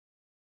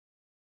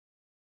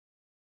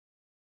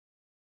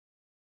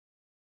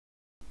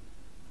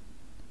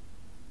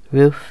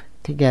Roof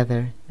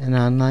Together, an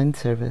online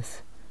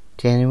service,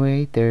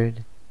 January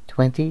 3rd,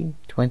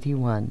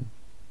 2021.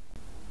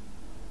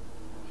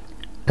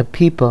 A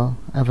people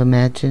of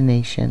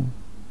imagination.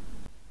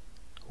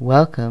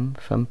 Welcome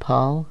from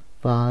Paul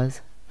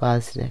Vosdik.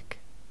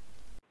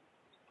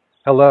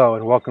 Hello,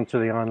 and welcome to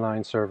the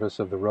online service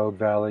of the Rogue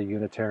Valley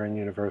Unitarian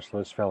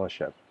Universalist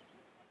Fellowship,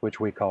 which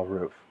we call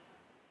ROOF.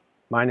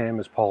 My name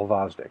is Paul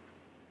Vosdik,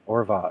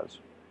 or Voz.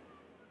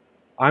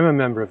 I'm a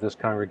member of this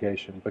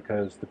congregation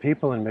because the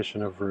people and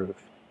mission of ROOF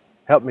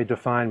help me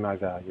define my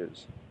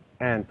values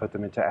and put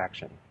them into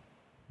action.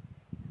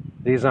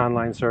 These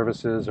online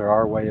services are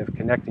our way of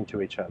connecting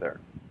to each other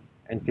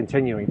and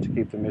continuing to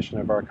keep the mission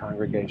of our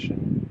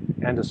congregation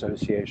and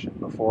association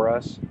before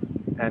us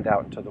and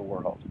out into the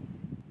world.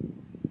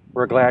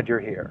 We're glad you're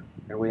here,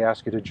 and we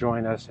ask you to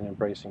join us in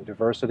embracing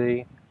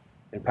diversity,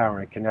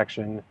 empowering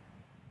connection,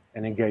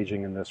 and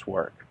engaging in this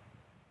work.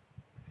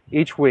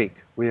 Each week,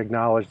 we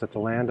acknowledge that the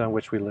land on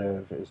which we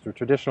live is the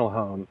traditional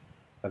home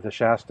of the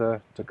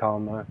Shasta,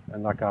 Takalma,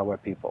 and Nakawa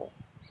people.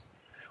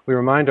 We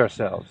remind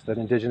ourselves that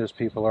Indigenous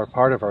people are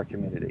part of our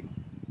community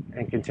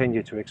and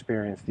continue to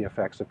experience the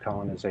effects of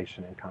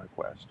colonization and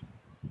conquest.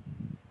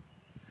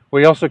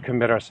 We also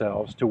commit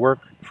ourselves to work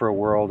for a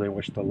world in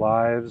which the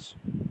lives,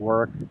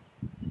 work,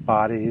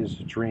 bodies,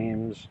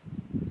 dreams,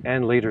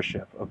 and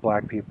leadership of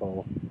Black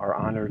people are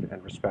honored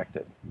and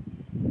respected.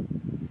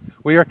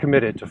 We are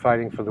committed to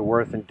fighting for the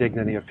worth and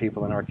dignity of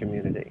people in our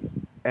community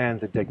and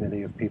the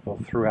dignity of people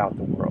throughout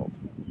the world.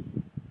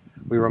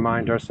 We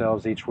remind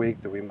ourselves each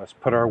week that we must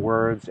put our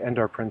words and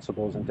our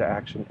principles into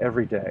action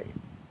every day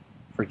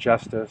for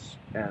justice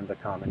and the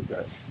common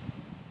good.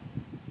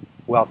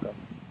 Welcome,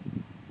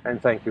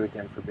 and thank you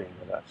again for being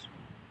with us.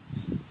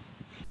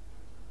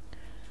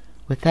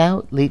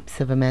 Without leaps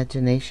of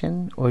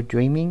imagination or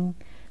dreaming,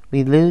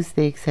 we lose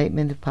the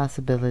excitement of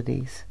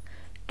possibilities.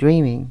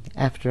 Dreaming,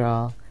 after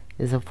all,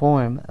 is a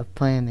form of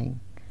planning.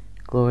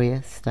 Gloria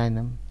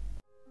Steinem.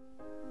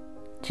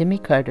 Jimmy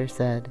Carter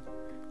said,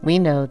 "We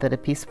know that a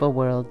peaceful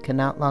world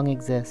cannot long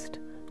exist,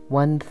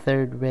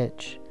 1/3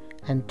 rich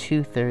and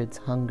 2/3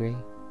 hungry."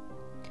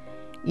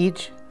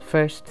 Each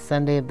first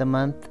Sunday of the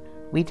month,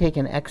 we take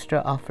an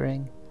extra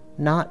offering,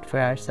 not for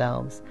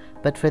ourselves,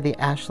 but for the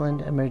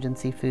Ashland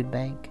Emergency Food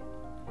Bank.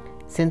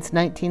 Since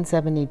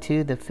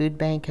 1972, the food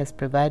bank has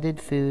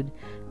provided food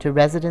to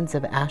residents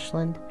of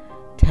Ashland,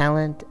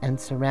 Talent, and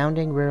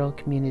surrounding rural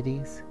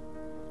communities.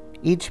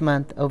 Each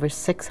month, over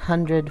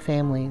 600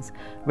 families,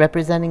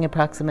 representing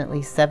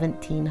approximately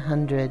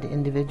 1,700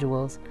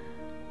 individuals,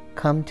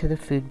 come to the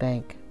food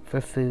bank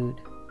for food.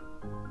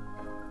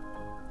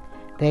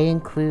 They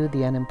include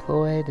the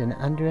unemployed and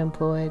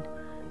underemployed,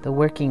 the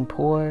working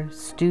poor,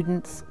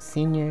 students,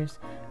 seniors,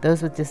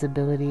 those with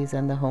disabilities,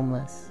 and the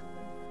homeless.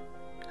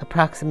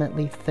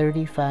 Approximately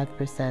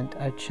 35%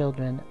 are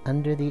children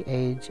under the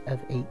age of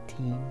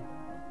 18.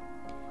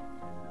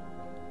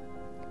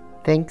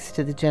 Thanks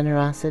to the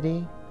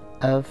generosity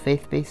of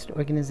faith-based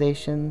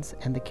organizations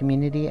and the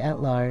community at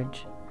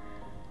large,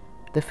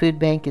 the food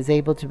bank is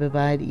able to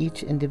provide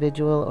each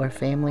individual or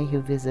family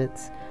who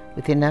visits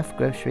with enough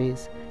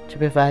groceries to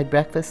provide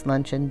breakfast,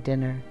 lunch, and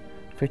dinner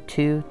for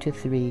 2 to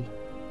 3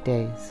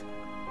 days.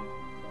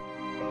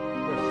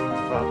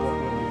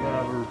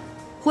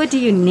 What do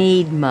you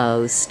need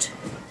most?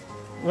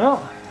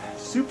 Well,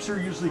 soups are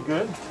usually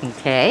good.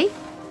 Okay.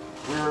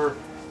 We're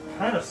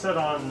kind of set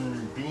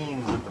on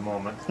beans at the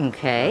moment.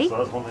 Okay. So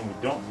that's one thing we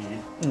don't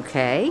need.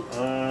 Okay.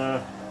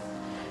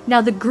 Now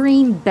the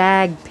green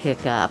bag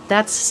pickup,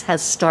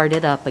 has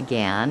started up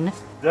again.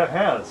 That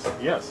has,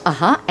 yes.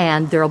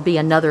 And there'll be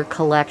another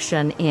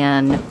collection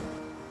in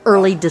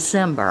early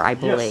December, I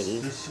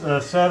believe. Yes,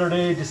 this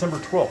Saturday, December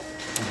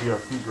 12th will be our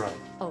food drive.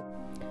 Oh.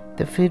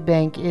 The food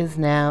bank is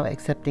now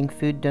accepting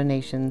food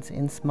donations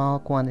in small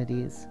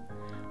quantities,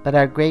 but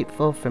are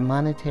grateful for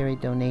monetary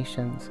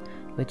donations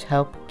which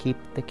help keep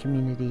the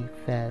community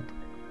fed.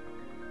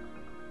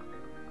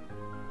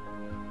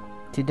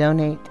 To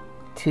donate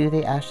to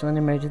the Ashland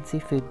Emergency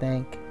Food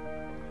Bank,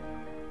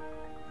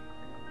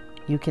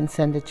 you can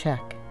send a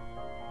check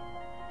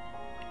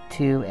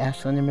to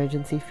Ashland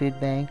Emergency Food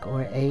Bank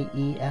or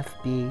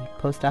AEFB,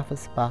 Post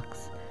Office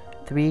Box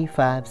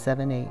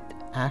 3578,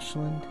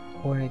 Ashland,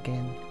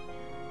 Oregon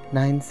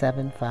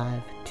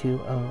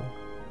 97520.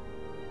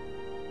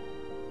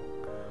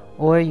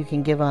 Or you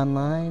can give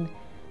online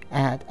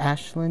at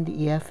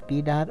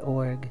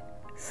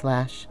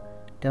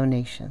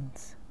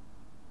ashlandefb.org/donations.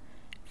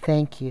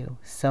 Thank you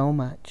so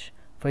much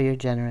for your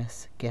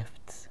generous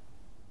gifts.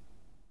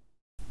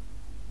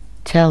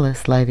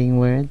 Chalice Lighting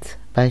Words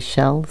by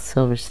Shel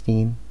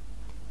Silverstein.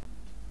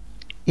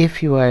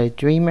 If you are a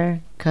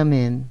dreamer, come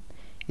in.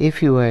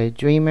 If you are a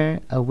dreamer,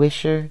 a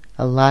wisher,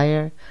 a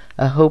liar,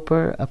 a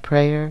hoper, a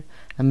prayer,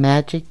 a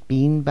magic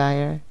bean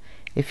buyer,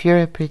 if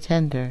you're a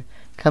pretender,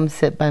 come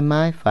sit by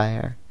my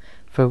fire,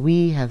 for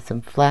we have some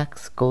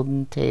flax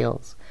golden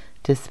tales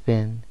to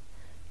spin.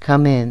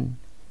 Come in,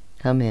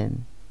 come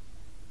in.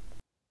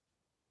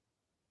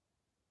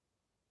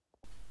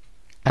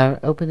 Our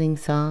opening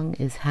song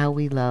is How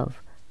We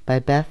Love by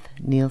Beth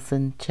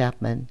Nielsen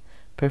Chapman,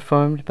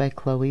 performed by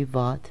Chloe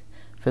Vaught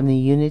from the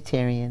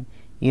Unitarian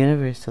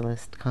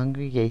Universalist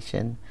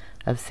Congregation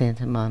of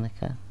Santa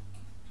Monica.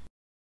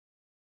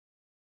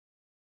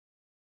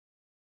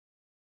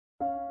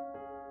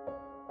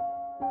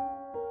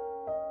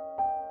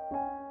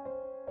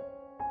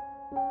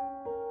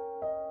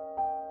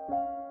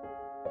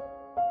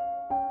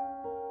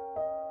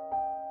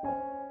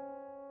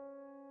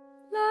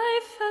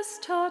 Life has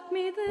taught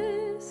me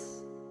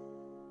this.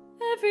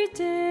 Every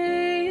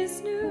day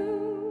is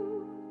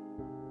new.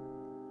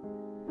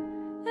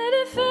 And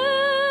if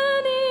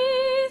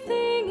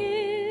anything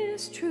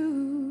is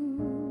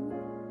true,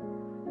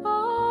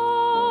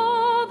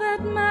 all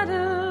that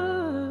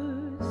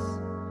matters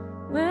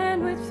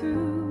when we're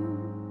through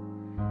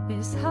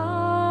is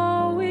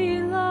how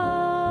we love.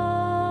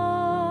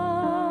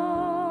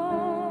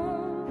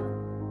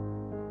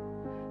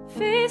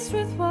 Faced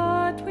with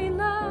what we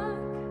lack,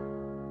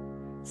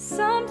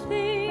 some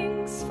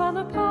things fall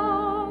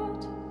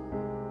apart,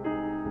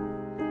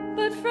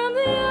 but from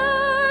the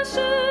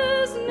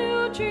ashes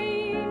new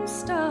dreams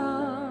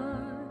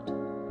start.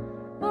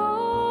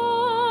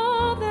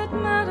 All that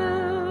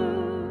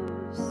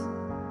matters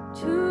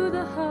to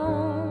the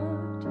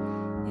heart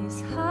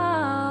is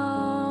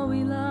how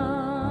we love.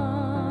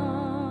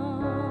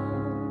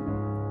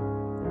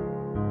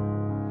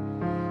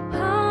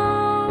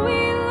 How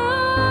we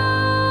love.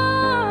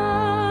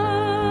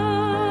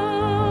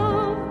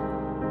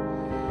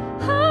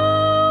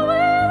 How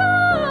we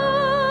love.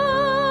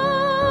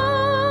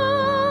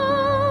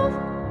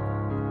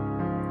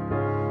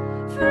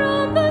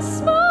 From the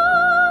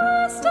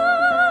smallest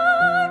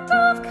act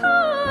of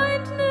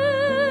kindness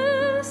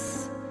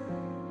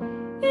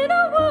in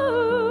a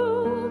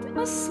world,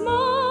 a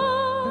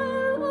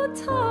smile, a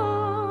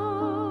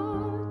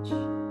touch.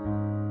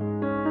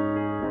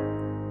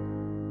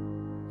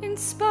 In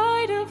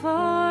spite of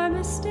our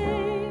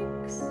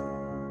mistakes,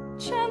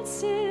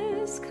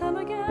 chances come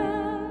again.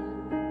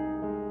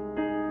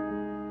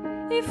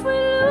 If we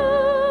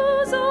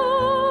lose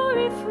or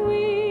if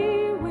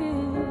we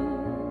win,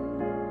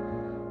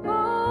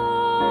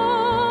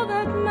 all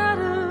that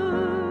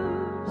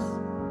matters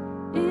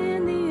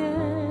in the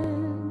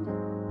end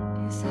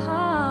is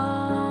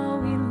how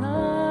we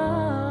love.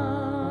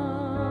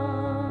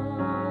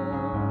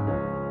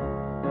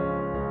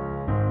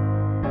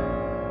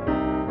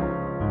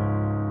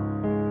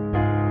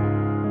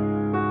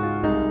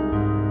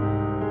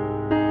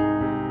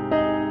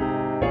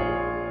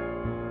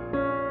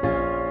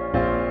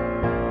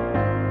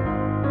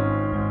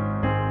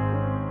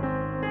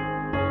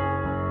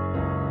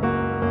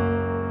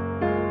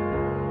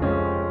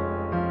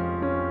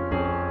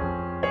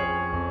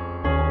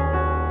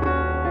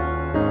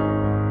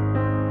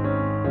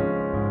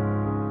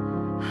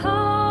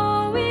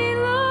 How we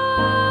love.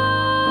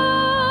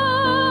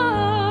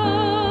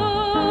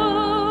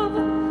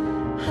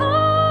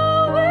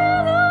 How we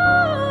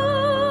love.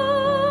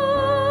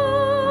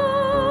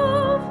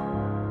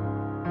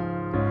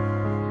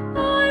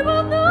 I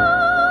will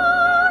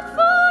not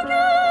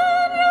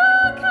forget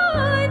your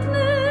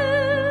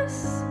kindness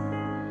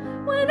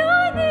when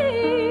I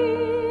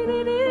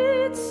needed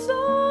it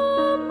so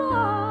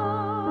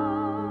much.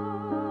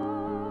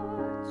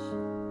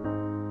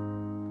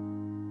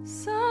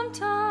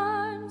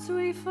 Sometimes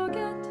we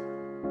forget,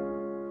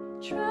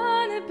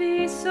 trying to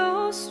be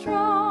so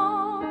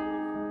strong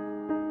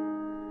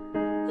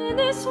in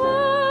this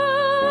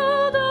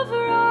world of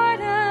right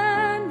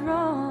and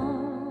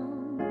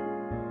wrong.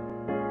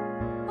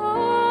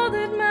 All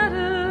that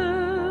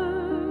matters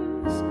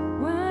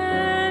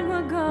when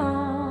we're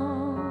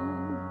gone,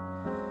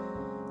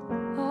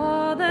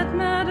 all that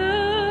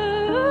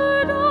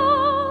mattered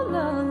all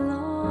along.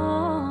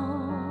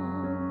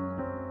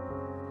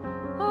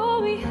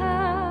 All we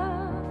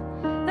have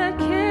that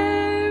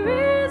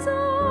carries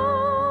on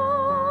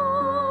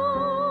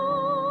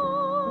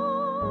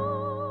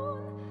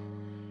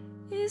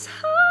is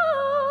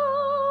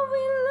how we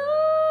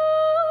love.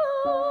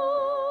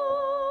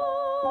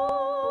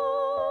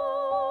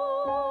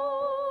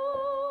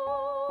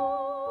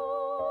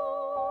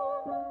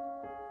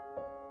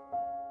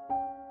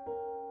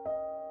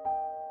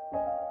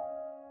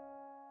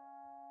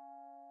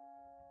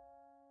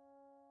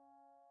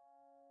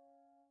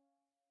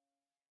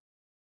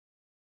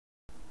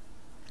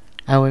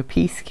 Our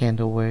peace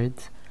candle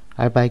words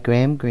are by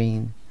Graham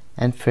Greene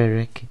and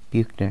Frederick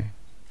Buechner.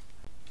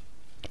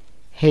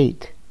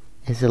 Hate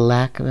is a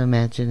lack of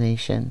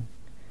imagination.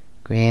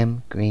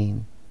 Graham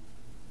Greene.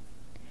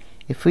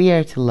 If we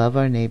are to love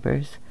our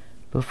neighbors,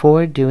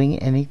 before doing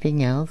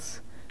anything else,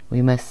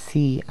 we must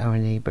see our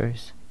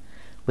neighbors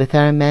with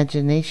our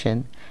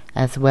imagination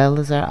as well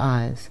as our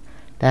eyes,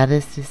 that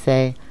is to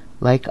say,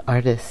 like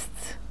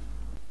artists.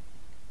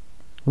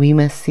 We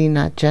must see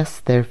not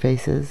just their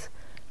faces,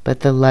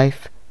 but the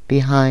life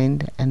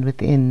behind and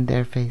within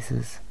their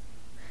faces.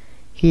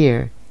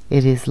 Here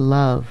it is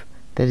love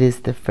that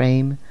is the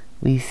frame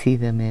we see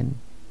them in.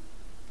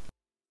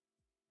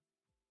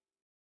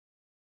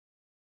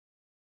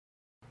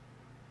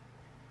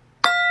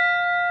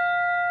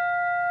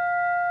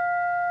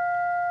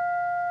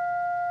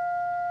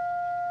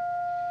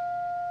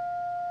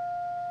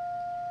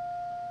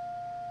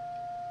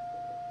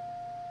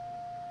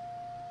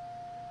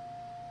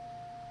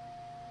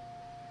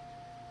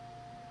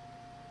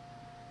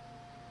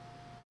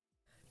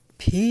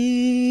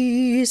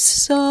 Peace,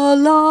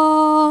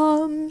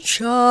 salam,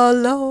 shalom.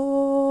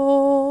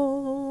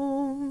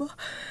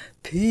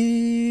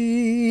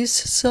 Peace,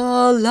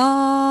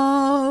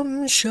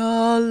 salam,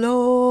 shalom.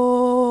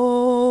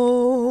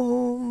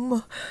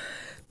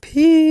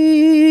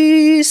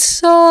 Peace,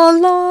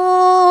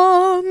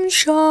 salam,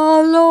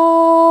 shalom.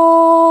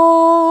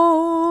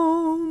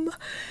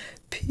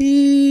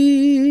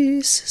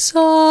 Peace,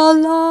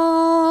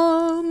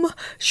 salam,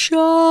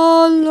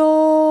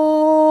 shalom.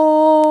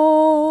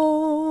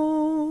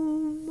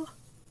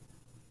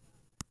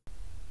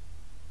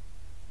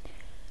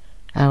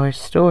 Our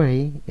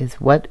story is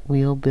What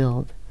We'll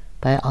Build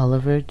by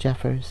Oliver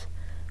Jeffers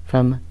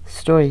from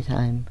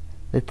Storytime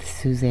with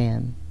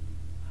Suzanne.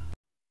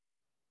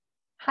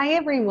 Hi,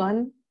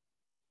 everyone.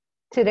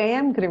 Today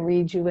I'm going to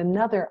read you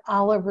another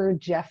Oliver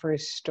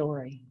Jeffers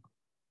story.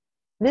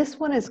 This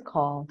one is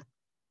called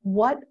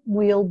What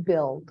We'll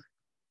Build,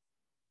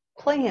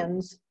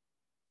 Plans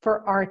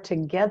for Our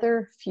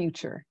Together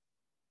Future.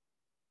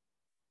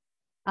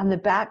 On the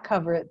back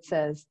cover it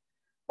says,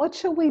 "What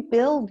shall we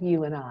build,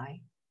 you and I?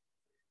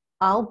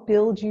 I'll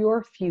build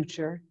your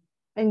future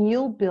and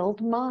you'll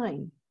build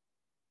mine.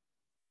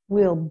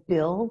 We'll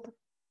build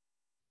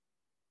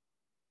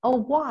a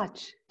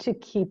watch to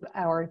keep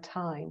our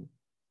time."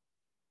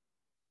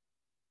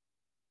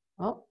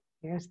 Oh,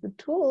 here's the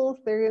tools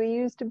they're going to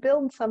use to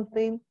build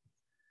something.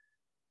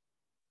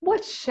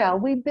 What shall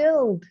we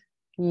build,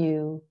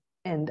 you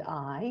and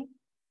I?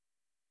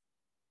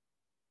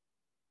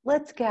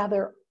 Let's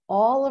gather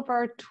all of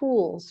our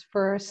tools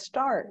for a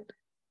start.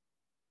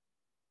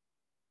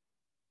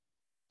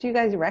 Do you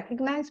guys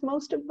recognize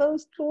most of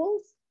those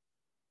tools?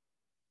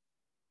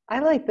 I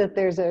like that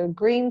there's a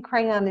green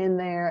crayon in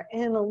there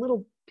and a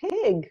little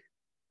pig.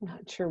 I'm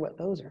not sure what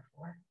those are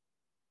for.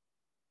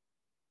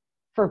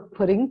 For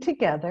putting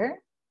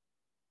together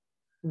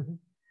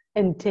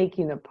and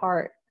taking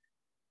apart.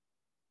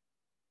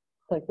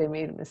 Looks like they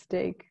made a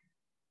mistake.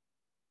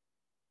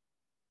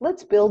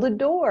 Let's build a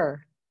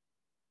door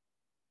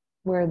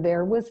where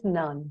there was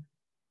none.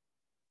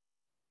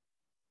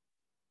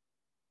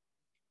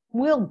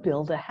 We'll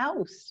build a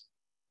house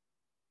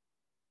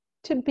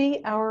to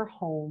be our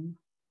home.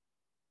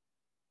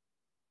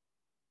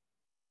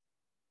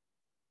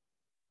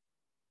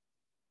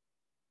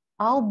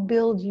 I'll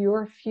build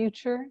your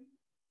future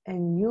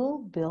and you'll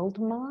build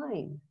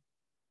mine.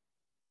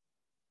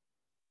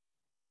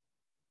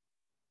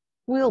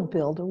 We'll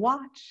build a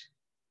watch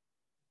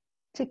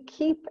to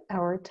keep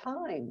our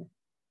time.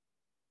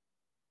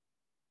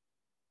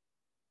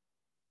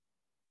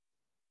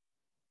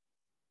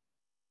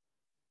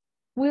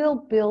 We'll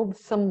build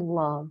some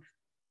love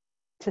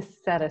to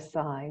set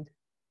aside.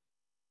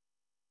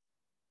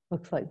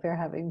 Looks like they're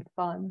having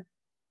fun.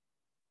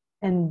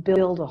 And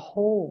build a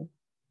hole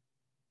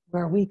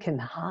where we can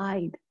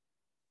hide.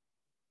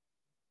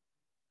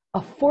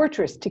 A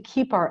fortress to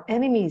keep our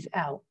enemies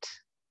out.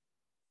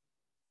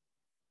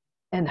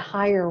 And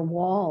higher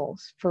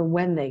walls for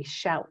when they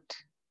shout.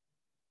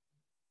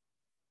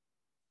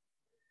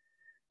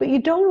 But you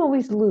don't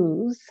always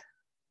lose,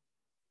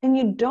 and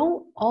you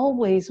don't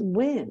always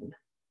win.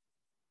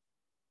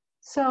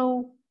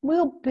 So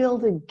we'll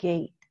build a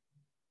gate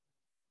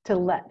to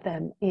let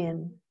them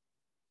in.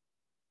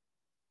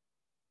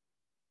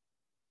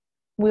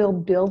 We'll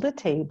build a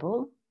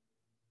table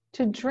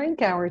to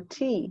drink our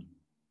tea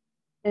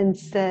and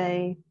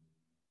say,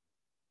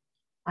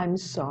 "I'm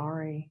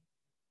sorry."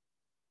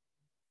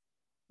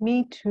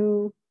 "Me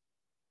too."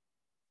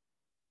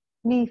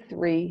 "Me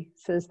three,"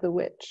 says the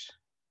witch.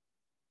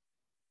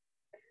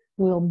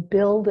 We'll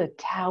build a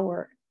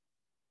tower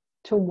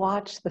to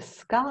watch the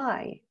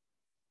sky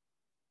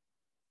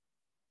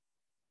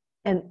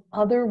and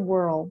other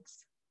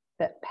worlds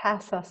that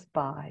pass us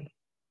by.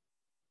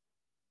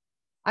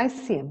 I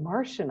see a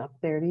Martian up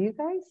there. Do you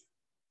guys?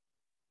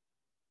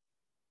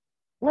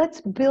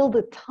 Let's build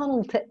a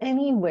tunnel to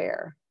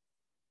anywhere.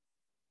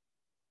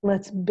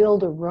 Let's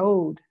build a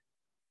road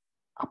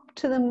up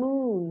to the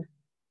moon.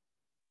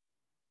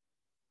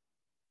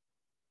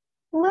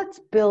 Let's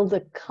build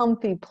a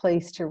comfy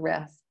place to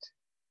rest,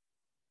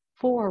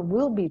 for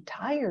we'll be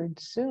tired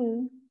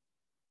soon.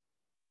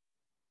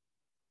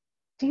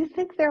 Do you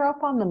think they're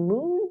up on the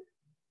moon?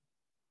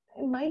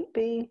 They might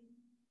be.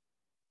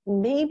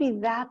 Maybe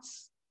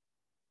that's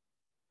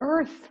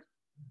Earth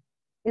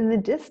in the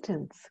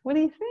distance. What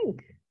do you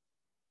think?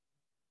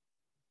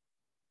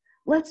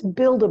 Let's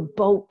build a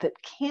boat that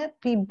can't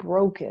be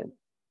broken,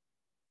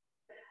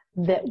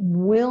 that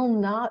will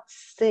not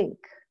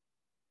sink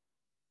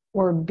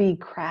or be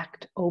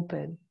cracked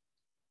open.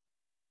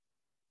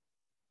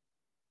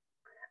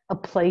 A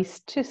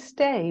place to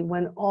stay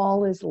when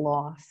all is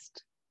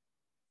lost.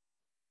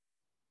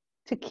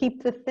 To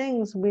keep the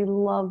things we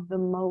love the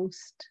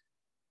most.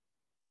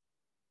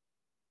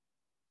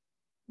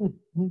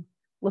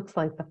 Looks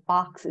like the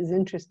fox is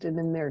interested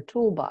in their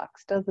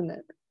toolbox, doesn't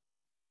it?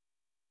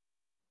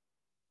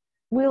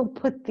 We'll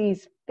put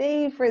these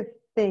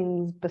favorite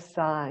things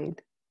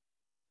beside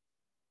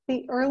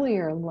the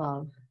earlier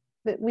love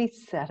that we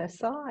set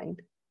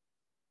aside.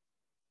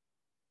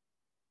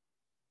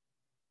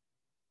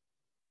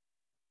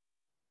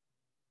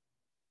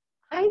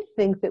 I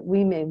think that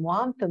we may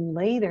want them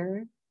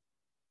later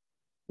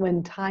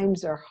when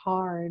times are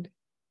hard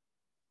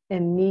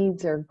and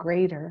needs are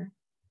greater.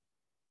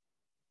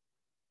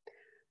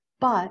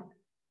 But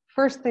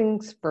first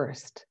things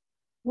first,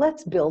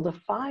 let's build a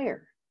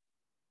fire.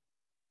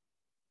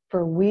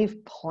 For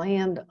we've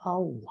planned a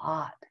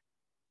lot,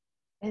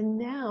 and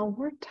now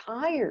we're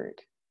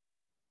tired.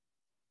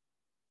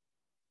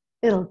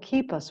 It'll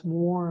keep us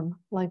warm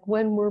like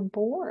when we're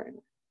born.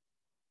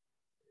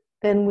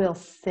 Then we'll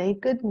say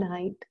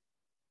goodnight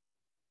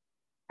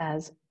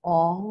as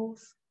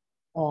all's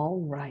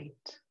all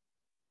right.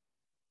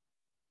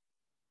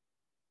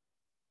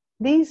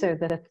 These are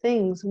the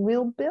things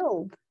we'll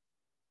build,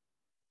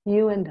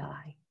 you and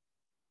I.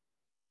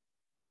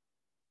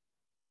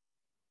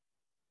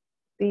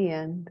 The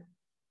end.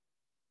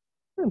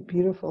 What a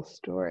beautiful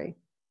story.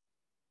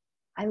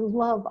 I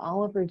love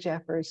Oliver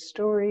Jeffers'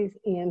 stories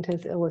and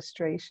his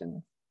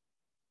illustrations.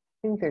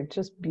 I think they're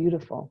just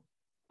beautiful.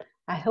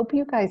 I hope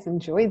you guys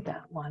enjoyed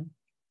that one.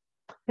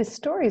 His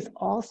stories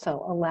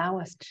also allow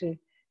us to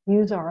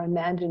use our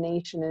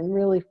imagination in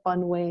really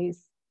fun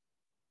ways.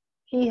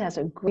 He has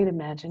a great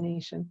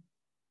imagination.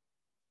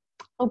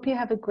 Hope you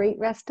have a great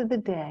rest of the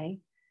day.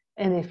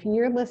 And if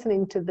you're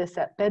listening to this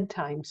at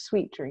bedtime,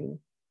 sweet dreams.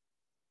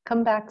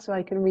 Come back so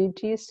I can read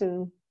to you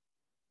soon.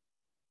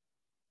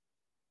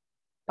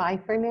 Bye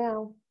for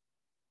now.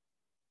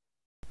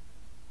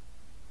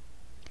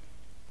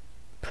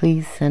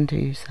 Please center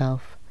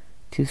yourself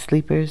to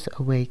Sleepers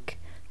Awake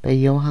by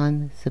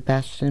Johann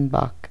Sebastian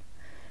Bach,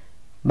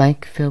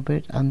 Mike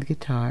Filbert on the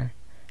guitar,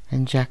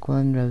 and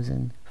Jacqueline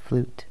Rosen,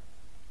 flute.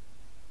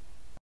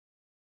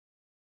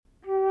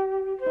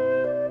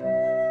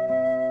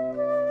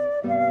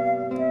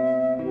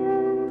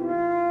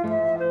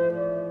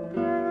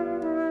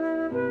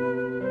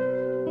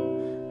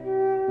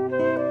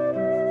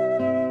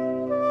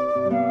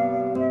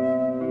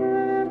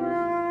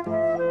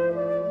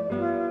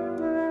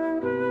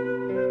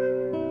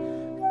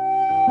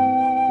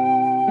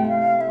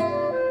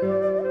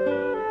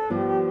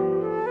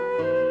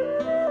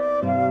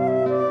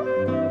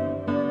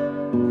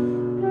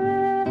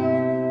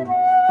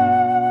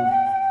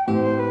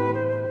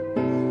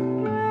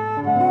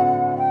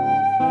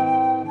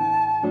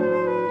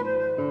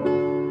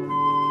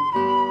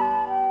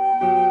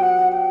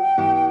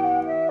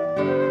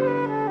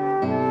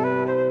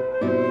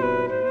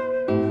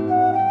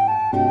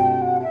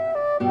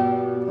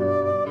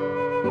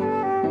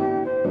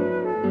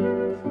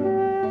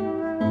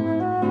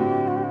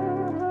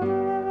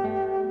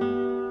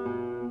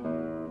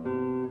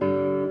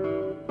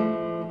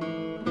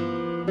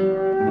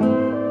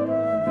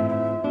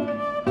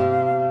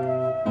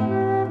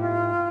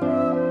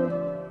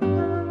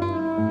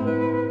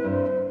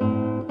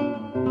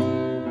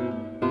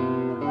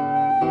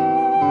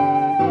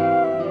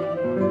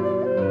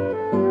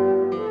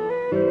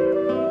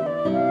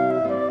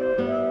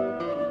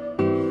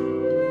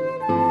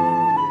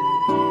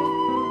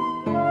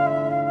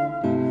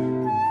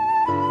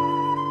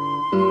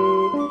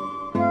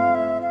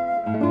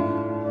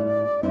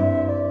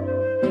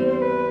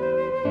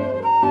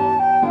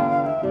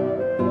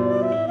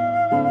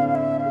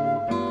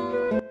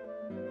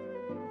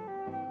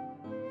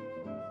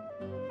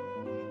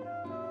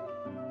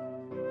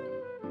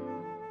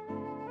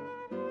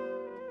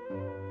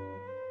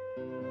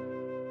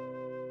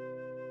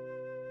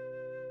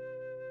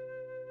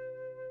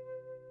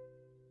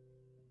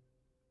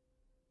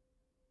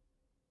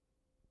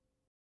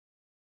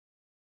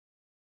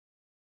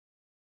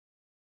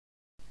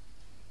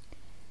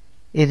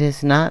 It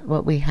is not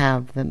what we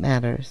have that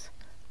matters.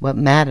 What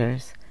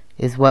matters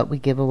is what we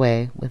give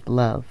away with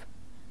love.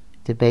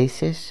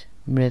 Debasish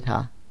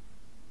Mridha.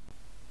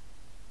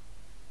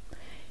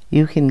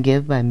 You can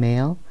give by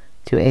mail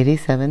to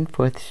 87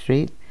 4th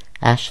Street,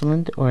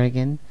 Ashland,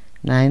 Oregon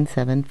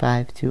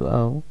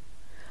 97520,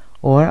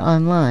 or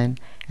online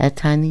at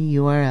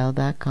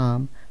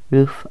tinyurl.com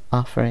Roof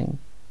Offering.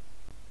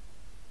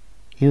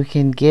 You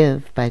can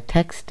give by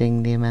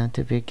texting the amount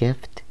of your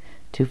gift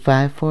to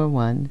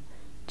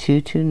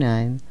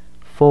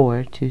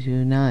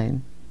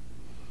 541-229-4229.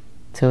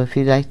 So if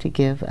you'd like to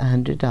give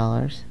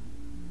 $100,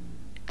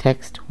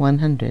 text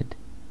 100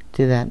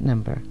 to that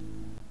number.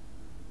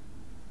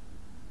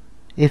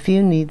 If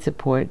you need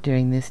support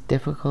during this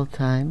difficult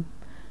time,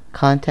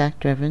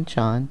 contact Reverend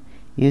Sean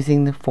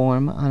using the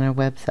form on our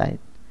website.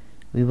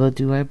 We will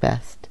do our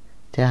best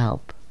to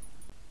help.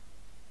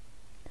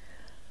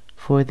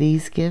 For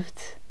these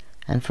gifts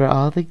and for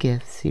all the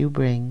gifts you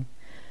bring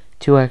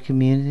to our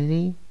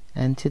community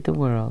and to the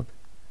world,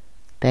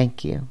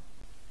 thank you.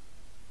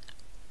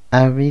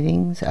 Our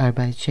readings are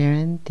by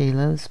Sharon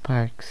Delos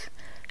Parks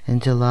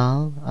and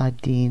Jalal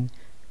ad-Din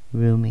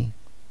Rumi.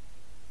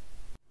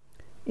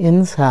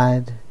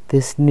 Inside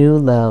this new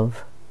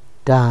love,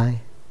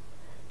 die.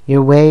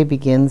 Your way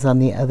begins on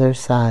the other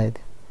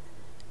side.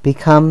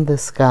 Become the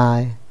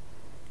sky.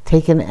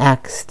 Take an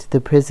axe to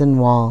the prison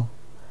wall.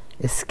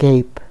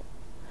 Escape.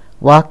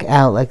 Walk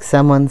out like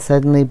someone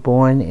suddenly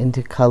born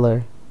into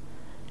color.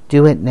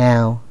 Do it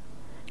now.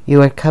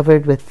 You are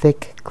covered with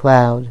thick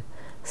cloud.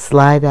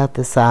 Slide out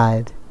the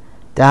side.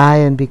 Die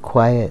and be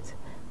quiet.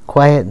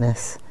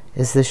 Quietness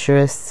is the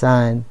surest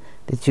sign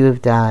that you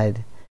have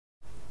died.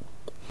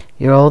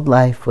 Your old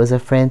life was a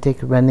frantic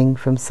running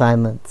from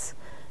silence.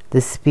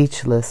 The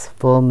speechless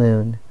full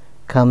moon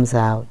comes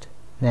out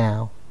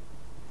now.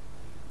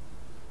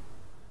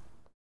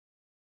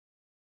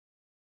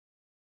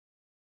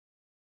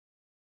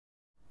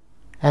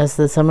 As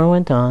the summer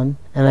went on,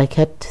 and I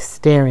kept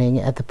staring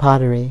at the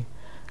pottery,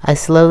 I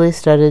slowly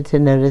started to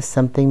notice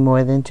something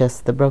more than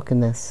just the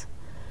brokenness.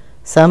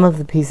 Some of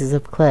the pieces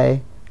of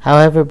clay,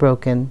 however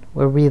broken,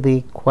 were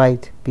really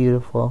quite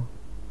beautiful.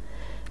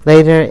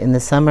 Later in the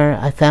summer,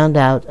 I found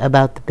out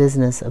about the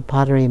business of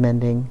pottery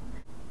mending.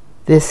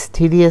 This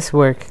tedious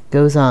work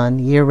goes on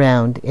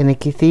year-round in a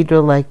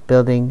cathedral-like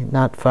building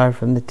not far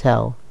from the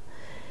Tell.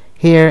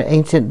 Here,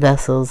 ancient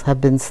vessels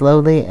have been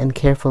slowly and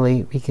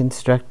carefully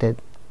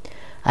reconstructed.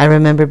 I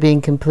remember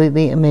being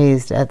completely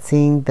amazed at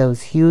seeing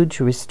those huge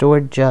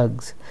restored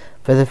jugs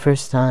for the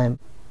first time.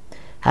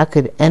 How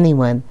could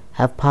anyone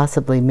have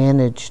possibly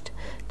managed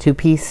to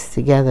piece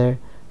together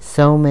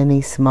so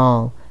many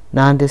small,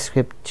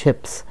 nondescript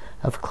chips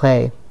of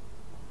clay?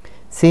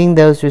 Seeing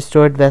those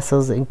restored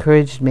vessels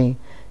encouraged me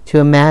to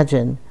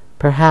imagine,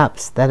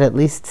 perhaps, that at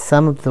least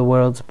some of the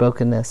world's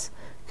brokenness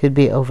could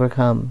be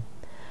overcome.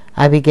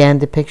 I began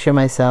to picture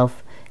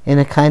myself in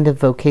a kind of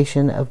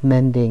vocation of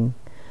mending,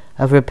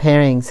 of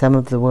repairing some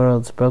of the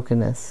world's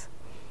brokenness.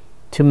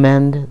 To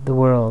mend the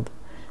world,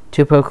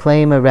 to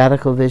proclaim a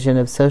radical vision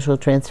of social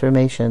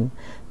transformation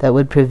that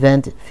would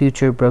prevent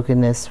future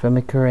brokenness from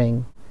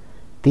occurring.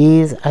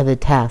 These are the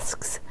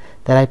tasks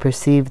that I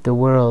perceived the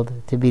world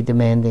to be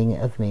demanding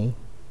of me.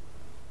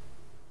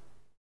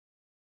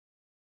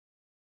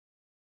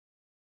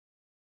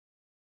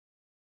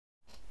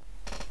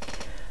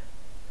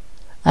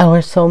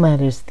 Our Soul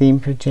Matters theme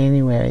for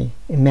January,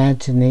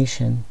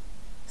 imagination,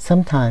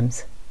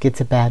 sometimes gets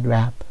a bad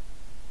rap.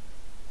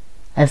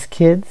 As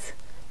kids,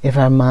 if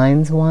our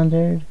minds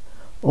wandered,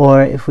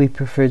 or if we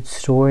preferred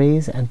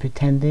stories and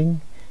pretending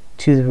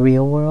to the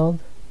real world,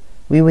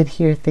 we would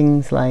hear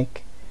things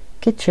like,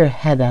 "Get your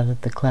head out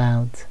of the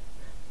clouds,"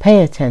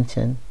 "Pay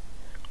attention,"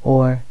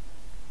 or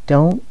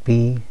 "Don't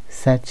be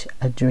such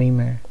a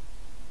dreamer."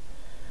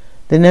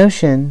 The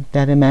notion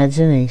that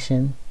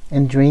imagination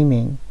and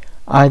dreaming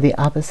are the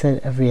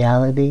opposite of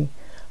reality,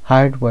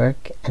 hard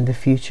work, and the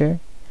future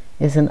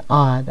is an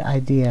odd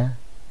idea.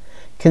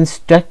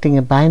 Constructing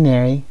a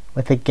binary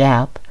with a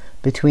gap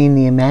between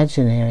the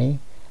imaginary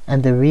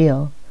and the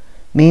real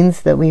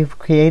means that we've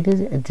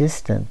created a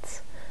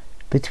distance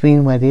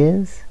between what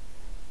is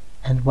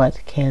and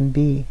what can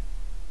be,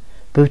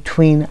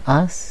 between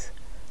us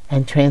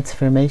and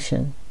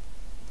transformation.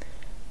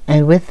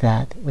 And with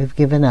that, we've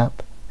given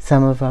up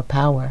some of our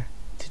power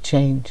to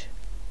change.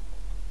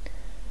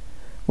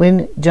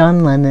 When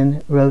John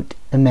Lennon wrote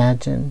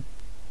Imagine,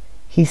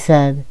 he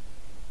said,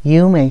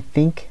 "You may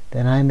think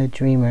that I'm a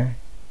dreamer,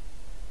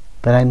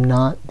 but I'm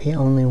not the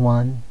only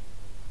one,"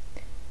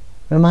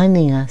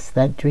 reminding us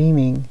that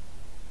dreaming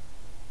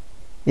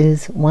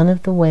is one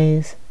of the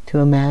ways to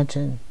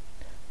imagine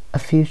a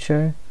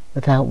future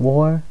without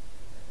war,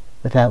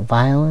 without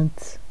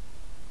violence,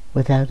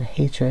 without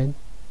hatred.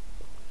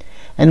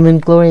 And when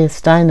Gloria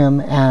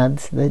Steinem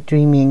adds that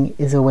dreaming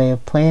is a way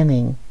of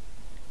planning,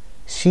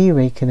 she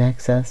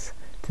reconnects us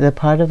to the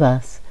part of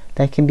us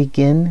that can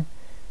begin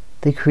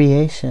the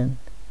creation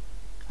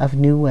of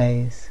new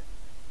ways,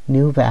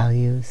 new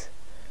values,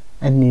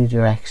 and new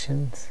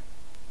directions.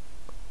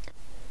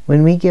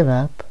 When we give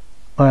up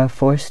or are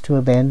forced to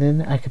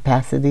abandon our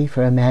capacity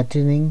for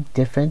imagining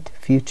different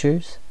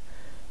futures,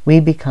 we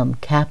become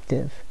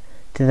captive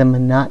to the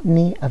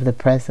monotony of the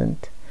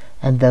present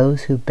and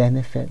those who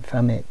benefit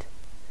from it.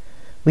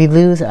 We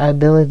lose our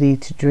ability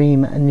to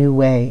dream a new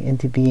way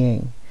into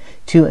being,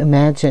 to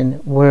imagine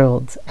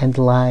worlds and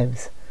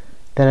lives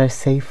that are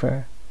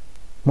safer,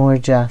 more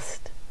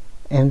just,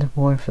 and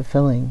more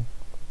fulfilling.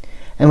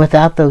 And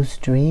without those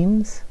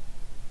dreams,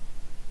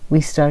 we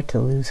start to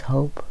lose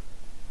hope.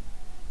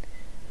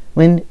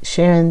 When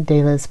Sharon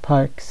Delas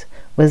Parks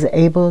was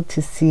able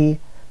to see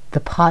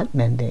the pot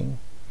mending,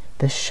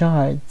 the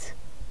shards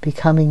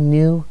becoming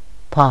new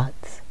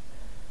pots,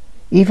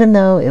 even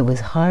though it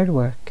was hard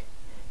work,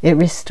 it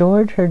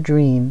restored her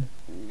dream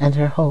and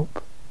her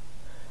hope.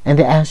 And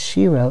as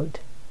she wrote,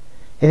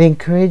 it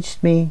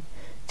encouraged me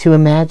to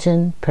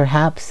imagine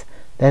perhaps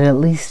that at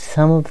least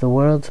some of the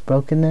world's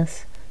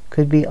brokenness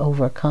could be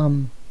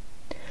overcome.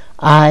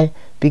 I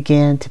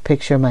began to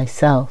picture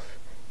myself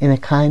in a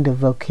kind of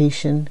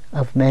vocation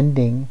of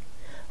mending,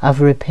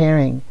 of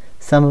repairing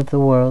some of the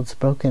world's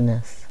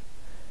brokenness.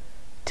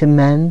 To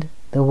mend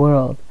the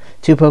world,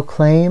 to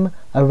proclaim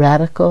a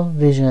radical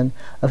vision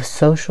of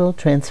social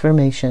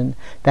transformation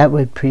that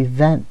would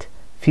prevent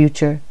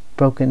future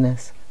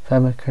brokenness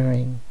from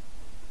occurring.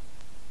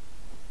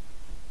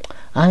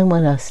 I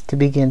want us to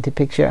begin to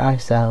picture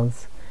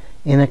ourselves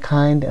in a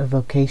kind of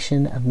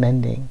vocation of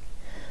mending,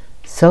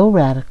 so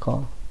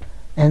radical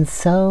and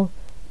so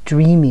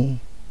dreamy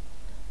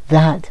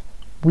that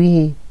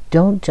we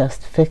don't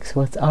just fix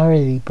what's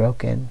already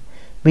broken.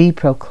 We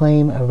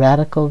proclaim a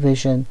radical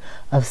vision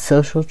of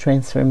social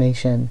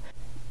transformation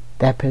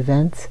that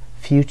prevents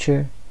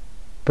future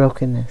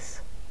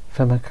brokenness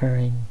from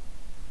occurring.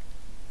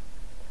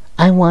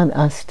 I want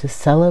us to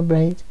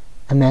celebrate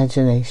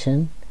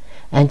imagination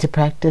and to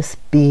practice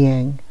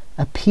being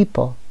a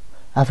people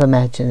of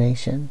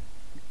imagination.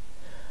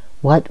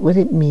 What would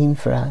it mean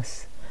for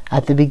us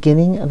at the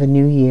beginning of a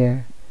new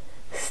year,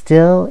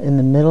 still in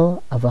the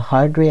middle of a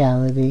hard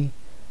reality,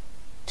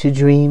 to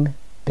dream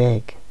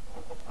big?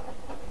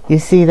 You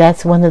see,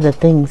 that's one of the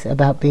things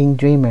about being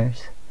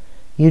dreamers.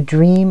 You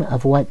dream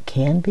of what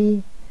can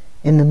be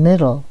in the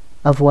middle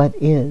of what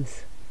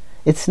is.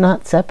 It's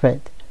not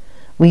separate.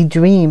 We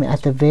dream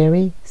at the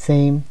very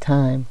same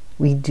time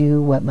we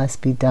do what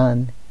must be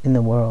done in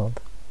the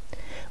world.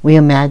 We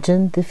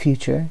imagine the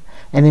future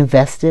and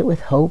invest it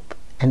with hope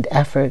and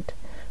effort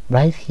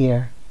right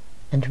here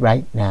and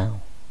right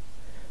now.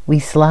 We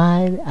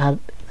slide out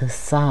the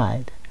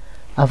side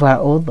of our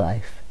old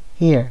life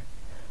here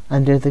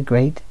under the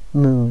great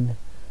moon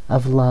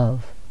of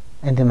love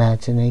and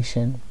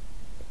imagination.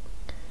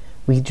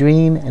 We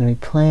dream and we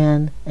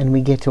plan and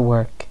we get to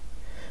work.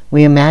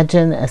 We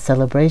imagine a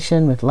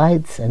celebration with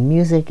lights and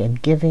music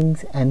and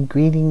givings and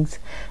greetings,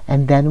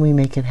 and then we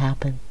make it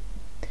happen.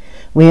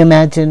 We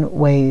imagine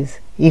ways,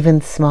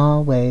 even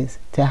small ways,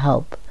 to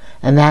help,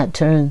 and that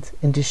turns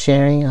into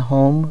sharing a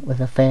home with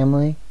a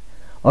family,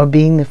 or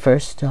being the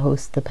first to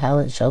host the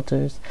pallet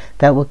shelters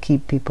that will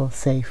keep people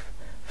safe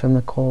from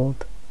the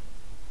cold.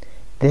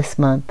 This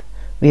month,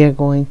 we are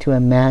going to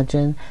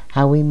imagine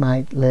how we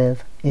might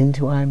live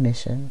into our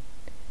mission,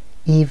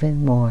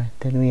 even more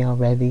than we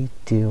already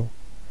do,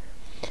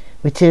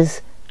 which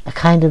is a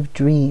kind of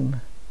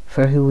dream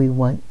for who we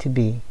want to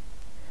be.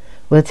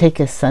 We'll take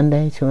a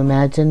Sunday to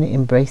imagine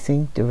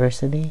embracing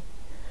diversity,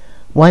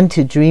 one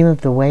to dream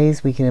of the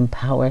ways we can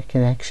empower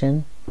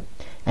connection,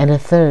 and a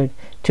third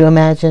to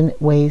imagine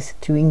ways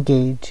to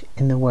engage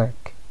in the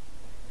work.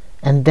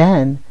 And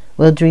then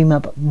we'll dream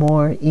up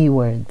more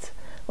E-words,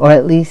 or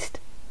at least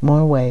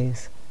more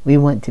ways we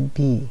want to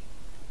be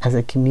as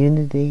a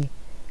community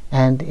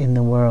and in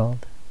the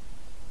world.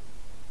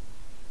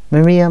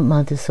 Maria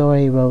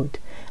Montessori wrote,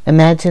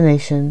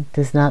 "Imagination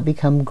does not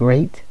become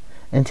great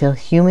until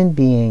human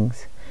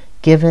beings,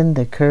 given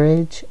the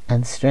courage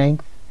and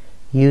strength,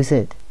 use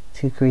it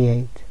to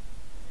create."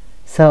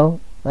 So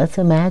let's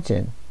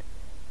imagine,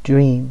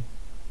 dream,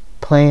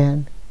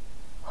 plan,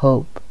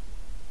 hope,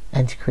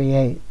 and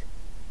create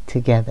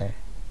together.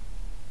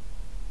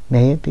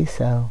 May it be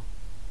so.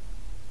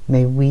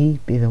 May we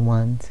be the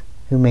ones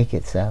who make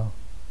it so.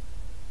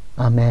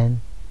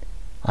 Amen,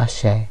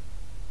 Ashe,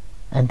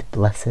 and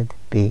blessed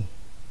be.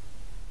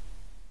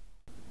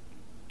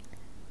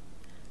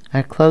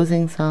 Our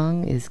closing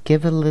song is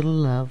Give a Little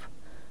Love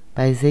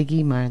by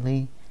Ziggy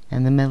Marley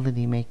and the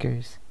Melody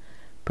Makers,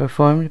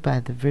 performed by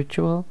the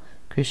Virtual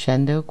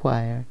Crescendo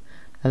Choir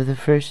of the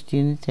First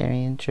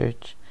Unitarian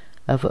Church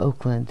of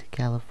Oakland,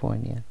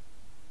 California.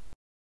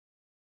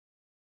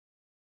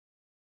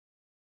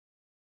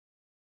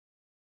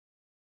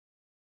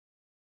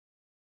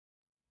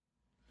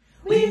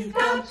 We've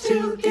got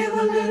to give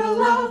a little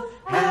love,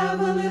 have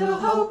a little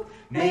hope,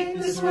 make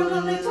this world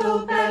a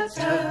little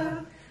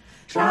better.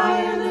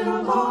 Try a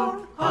little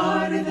more,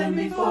 harder than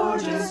before,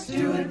 just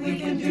do it, we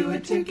can do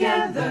it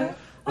together.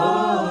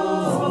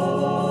 Oh,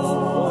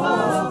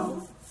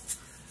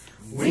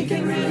 we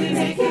can really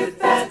make it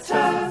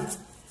better.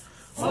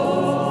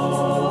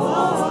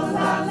 Oh,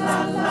 la,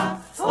 la, la,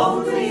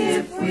 only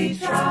if we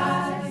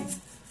try.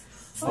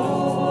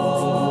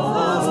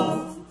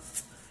 Oh,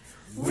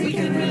 we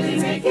can really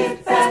make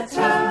it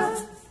better.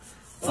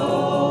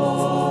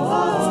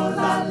 Oh,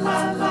 la,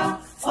 la, la,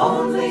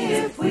 only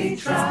if we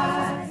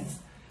try.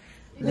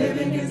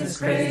 Living in this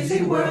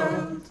crazy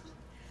world,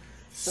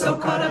 so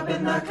caught up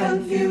in the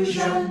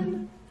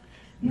confusion,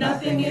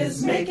 nothing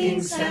is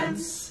making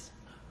sense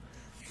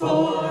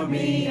for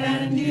me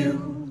and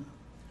you.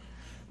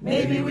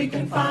 Maybe we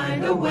can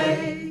find a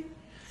way,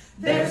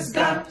 there's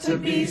got to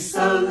be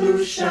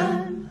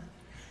solution,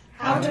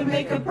 how to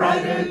make a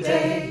brighter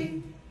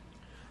day.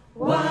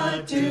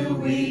 What do?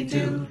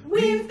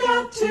 We've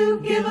got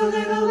to give a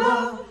little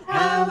love,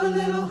 have a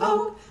little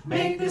hope,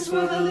 make this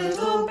world a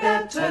little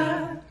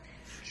better.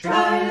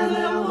 Try a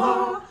little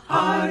more,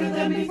 harder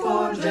than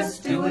before,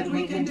 just do it,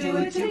 we can do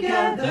it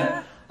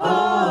together.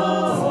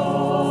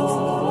 Oh,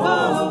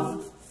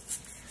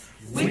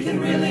 we can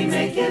really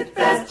make it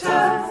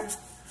better.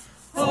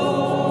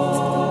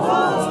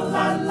 Oh,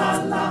 la,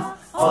 la, la,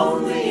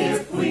 only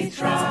if we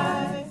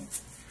try.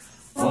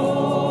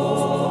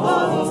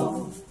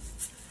 Oh,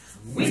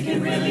 we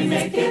can really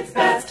make it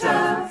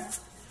better.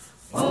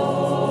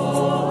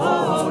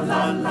 Oh,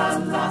 la, la,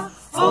 la,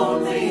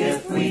 only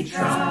if we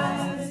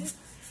try.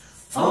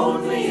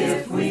 Only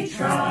if we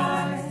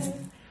try.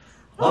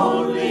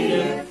 Only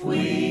if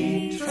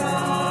we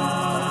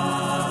try.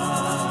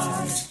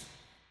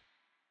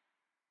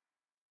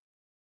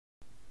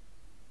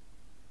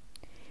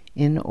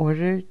 In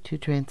order to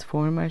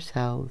transform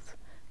ourselves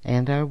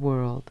and our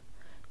world,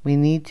 we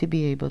need to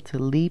be able to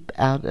leap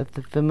out of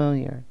the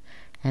familiar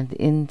and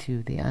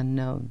into the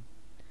unknown.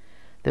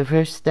 The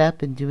first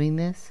step in doing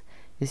this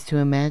is to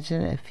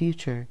imagine a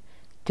future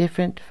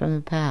different from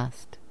the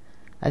past,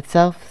 a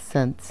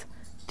self-sense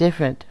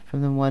different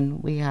from the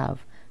one we have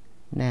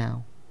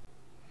now.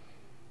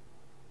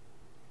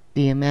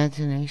 The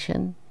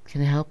imagination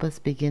can help us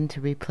begin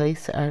to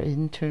replace our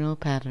internal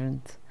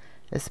patterns,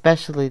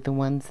 especially the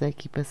ones that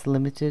keep us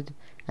limited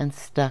and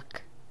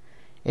stuck.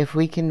 If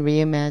we can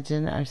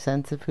reimagine our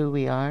sense of who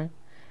we are,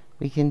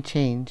 we can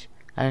change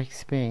our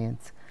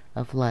experience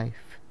of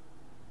life.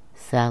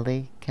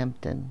 Sally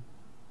Kempton.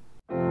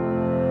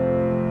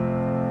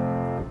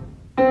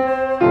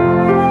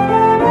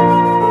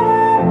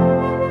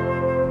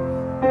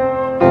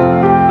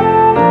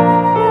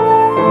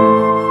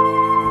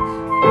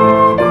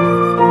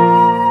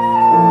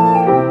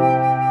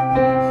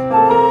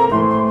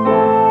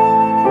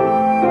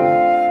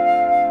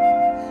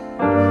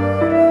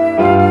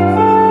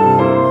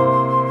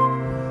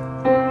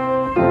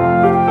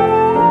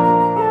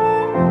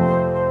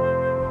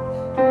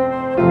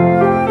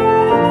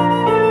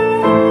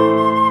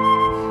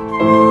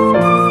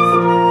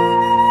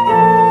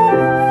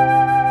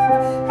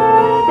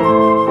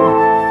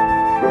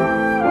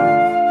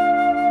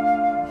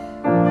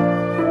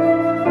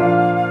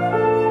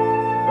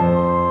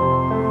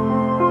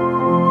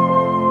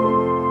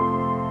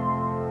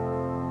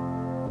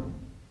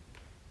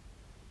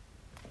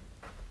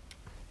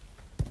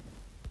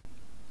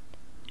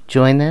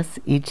 Join us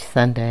each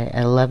Sunday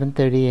at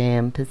 11:30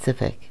 a.m.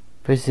 Pacific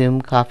for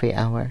Zoom Coffee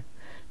Hour.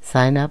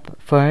 Sign up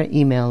for our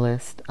email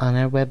list on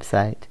our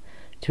website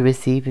to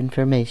receive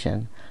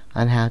information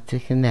on how to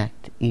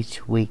connect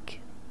each week.